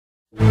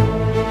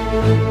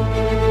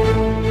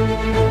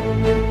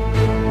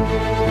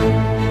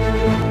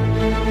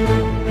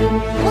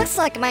Looks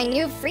like my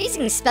new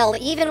freezing spell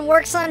even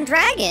works on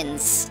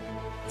dragons.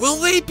 Will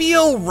they be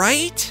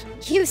alright?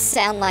 You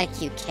sound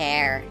like you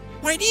care.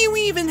 Why do you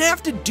even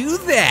have to do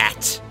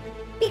that?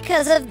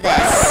 Because of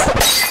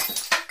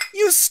this.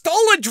 You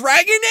stole a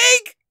dragon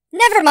egg?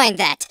 Never mind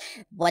that.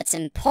 What's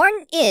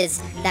important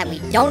is that we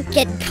don't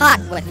get caught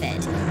with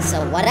it.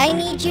 So what I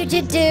need you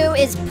to do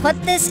is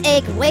put this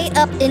egg way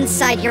up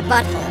inside your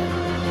butthole.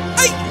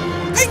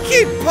 I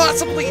can't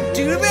possibly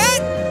do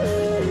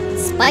that!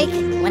 Spike,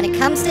 when it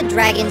comes to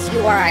dragons, you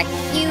are a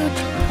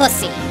huge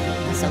pussy.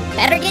 So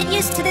better get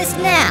used to this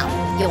now.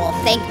 You will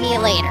thank me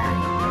later.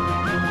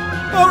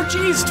 Oh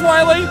geez,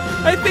 Twilight,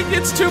 I think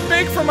it's too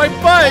big for my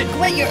butt.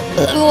 Quit your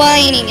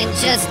whining and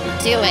just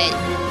do it.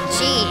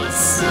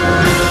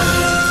 Jeez.